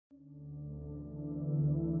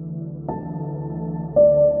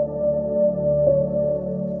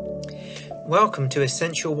Welcome to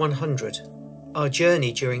Essential 100, our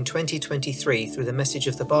journey during 2023 through the message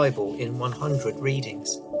of the Bible in 100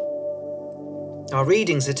 readings. Our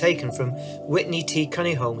readings are taken from Whitney T.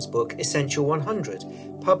 Cunningham's book Essential 100,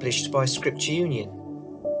 published by Scripture Union.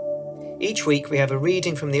 Each week we have a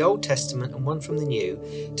reading from the Old Testament and one from the New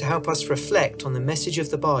to help us reflect on the message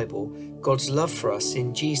of the Bible, God's love for us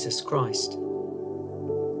in Jesus Christ.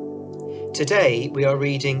 Today we are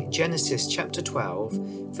reading Genesis chapter 12,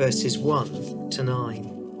 verses 1 to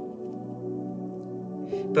 9.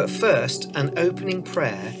 But first, an opening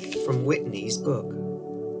prayer from Whitney's book.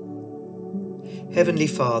 Heavenly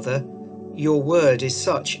Father, your word is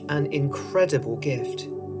such an incredible gift.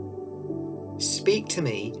 Speak to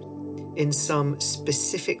me in some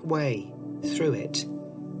specific way through it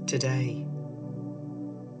today.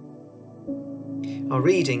 Our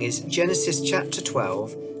reading is Genesis chapter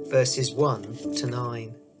 12, verses 1 to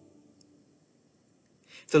 9.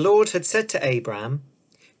 The Lord had said to Abram,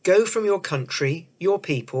 "Go from your country, your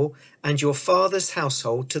people, and your father's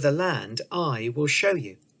household to the land I will show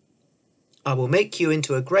you. I will make you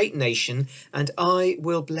into a great nation, and I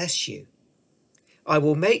will bless you. I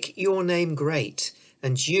will make your name great,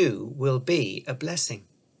 and you will be a blessing.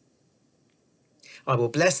 I will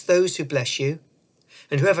bless those who bless you,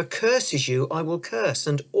 and whoever curses you I will curse,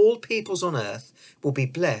 and all peoples on earth will be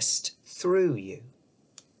blessed through you."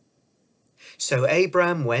 So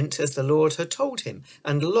Abram went as the Lord had told him,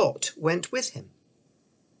 and Lot went with him.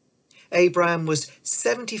 Abram was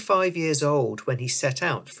 75 years old when he set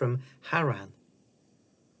out from Haran.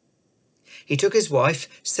 He took his wife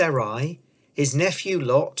Sarai, his nephew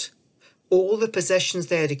Lot, all the possessions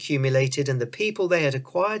they had accumulated and the people they had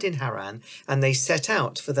acquired in Haran, and they set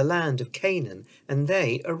out for the land of Canaan, and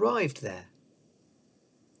they arrived there.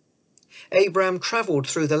 Abram travelled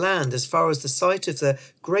through the land as far as the site of the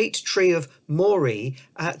great tree of Moreh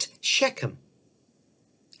at Shechem.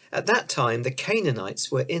 At that time the Canaanites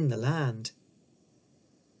were in the land.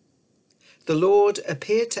 The Lord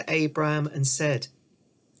appeared to Abram and said,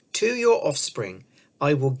 "To your offspring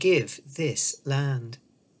I will give this land."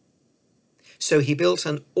 So he built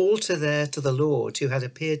an altar there to the Lord who had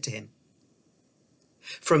appeared to him.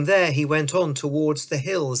 From there he went on towards the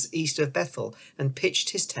hills east of Bethel and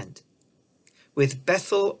pitched his tent, with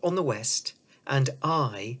Bethel on the west and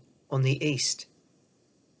Ai on the east.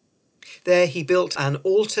 There he built an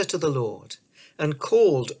altar to the Lord and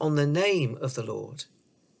called on the name of the Lord.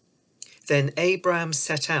 Then Abram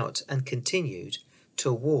set out and continued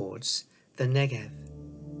towards the Negev.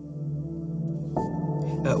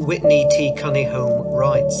 Whitney T. Cunningham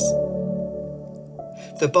writes,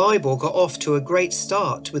 "The Bible got off to a great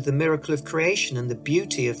start with the miracle of creation and the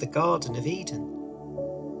beauty of the Garden of Eden.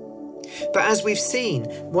 But as we've seen,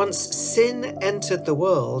 once sin entered the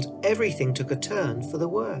world, everything took a turn for the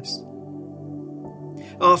worse.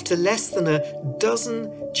 After less than a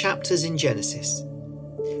dozen chapters in Genesis,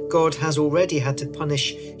 God has already had to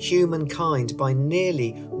punish humankind by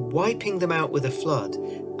nearly wiping them out with a flood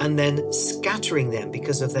and then scattering them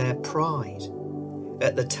because of their pride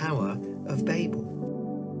at the Tower of Babel.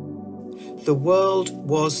 The world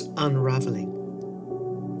was unraveling.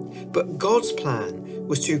 But God's plan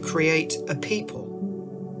was to create a people,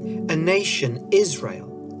 a nation, Israel,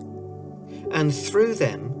 and through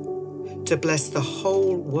them to bless the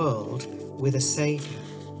whole world with a Saviour.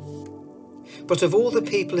 But of all the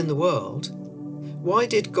people in the world, why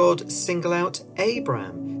did God single out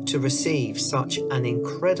Abram to receive such an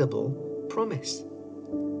incredible promise?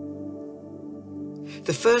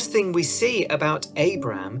 The first thing we see about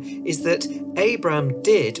Abram is that Abram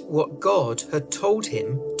did what God had told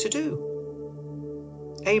him to do.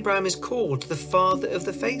 Abram is called the father of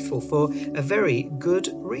the faithful for a very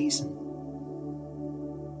good reason.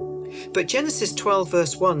 But Genesis 12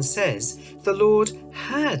 verse 1 says, the Lord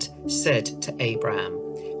had said to Abram,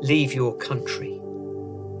 "Leave your country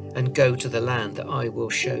and go to the land that I will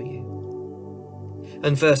show you."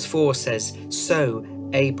 And verse 4 says, so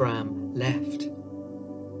Abram left.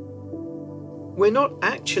 We're not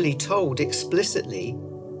actually told explicitly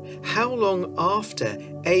how long after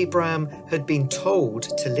Abram had been told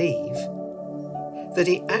to leave that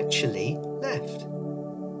he actually left.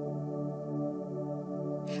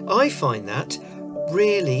 I find that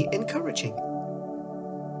really encouraging.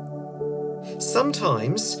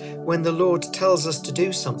 Sometimes when the Lord tells us to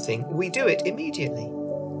do something, we do it immediately.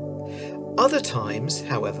 Other times,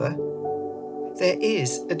 however, there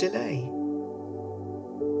is a delay.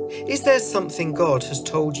 Is there something God has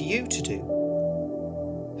told you to do?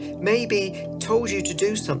 Maybe told you to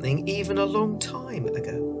do something even a long time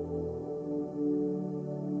ago.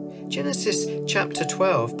 Genesis chapter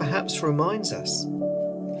 12 perhaps reminds us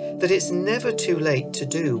that it's never too late to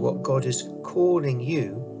do what God is calling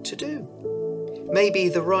you to do. Maybe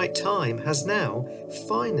the right time has now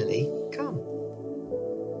finally come.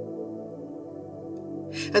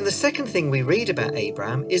 And the second thing we read about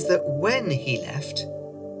Abraham is that when he left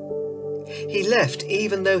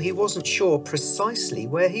even though he wasn't sure precisely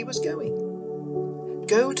where he was going.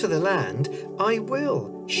 Go to the land I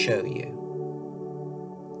will show you.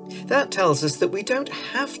 That tells us that we don't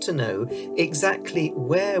have to know exactly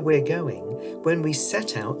where we're going when we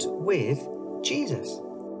set out with Jesus.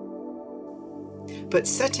 But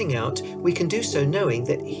setting out, we can do so knowing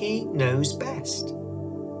that he knows best.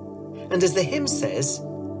 And as the hymn says,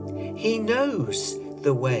 he knows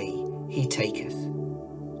the way he taketh.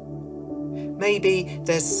 Maybe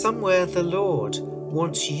there's somewhere the Lord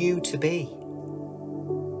wants you to be,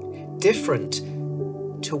 different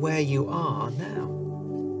to where you are now.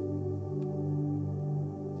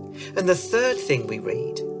 And the third thing we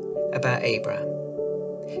read about Abraham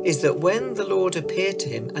is that when the Lord appeared to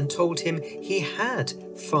him and told him he had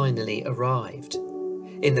finally arrived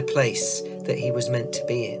in the place that he was meant to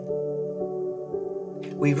be in,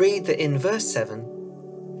 we read that in verse 7,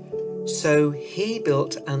 so he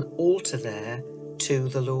built an altar there to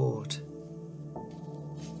the Lord.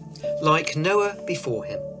 Like Noah before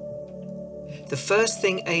him, the first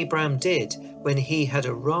thing Abraham did when he had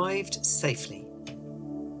arrived safely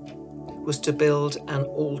was to build an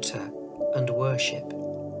altar and worship.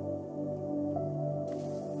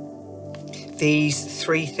 These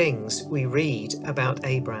three things we read about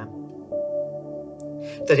Abraham: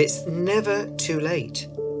 that it's never too late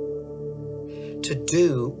to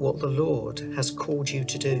do what the Lord has called you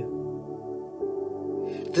to do,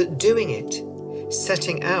 that doing it,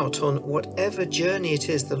 setting out on whatever journey it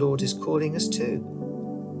is the Lord is calling us to,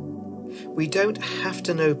 we don't have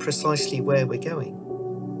to know precisely where we're going,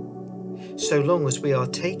 so long as we are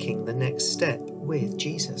taking the next step with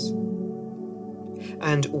Jesus.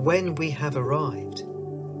 And when we have arrived,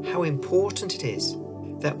 how important it is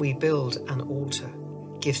that we build an altar,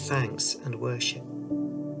 give thanks and worship.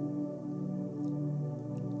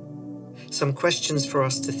 Some questions for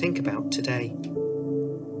us to think about today.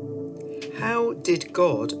 How did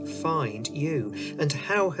God find you, and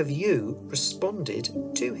how have you responded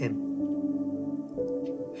to him?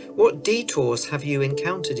 What detours have you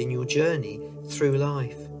encountered in your journey through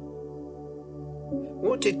life?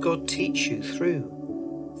 What did God teach you through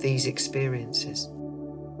these experiences?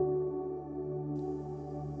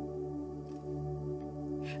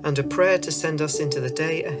 And a prayer to send us into the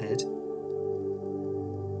day ahead.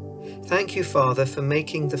 Thank you, Father, for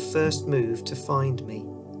making the first move to find me.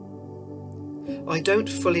 I don't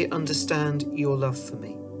fully understand your love for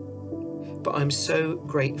me, but I'm so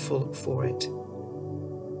grateful for it.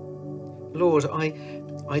 Lord,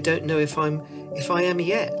 I don't know if I am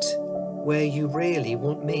yet where you really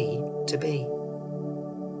want me to be.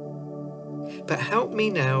 But help me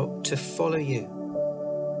now to follow you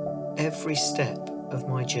every step of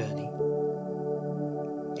my journey.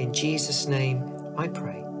 In Jesus' name I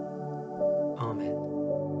pray.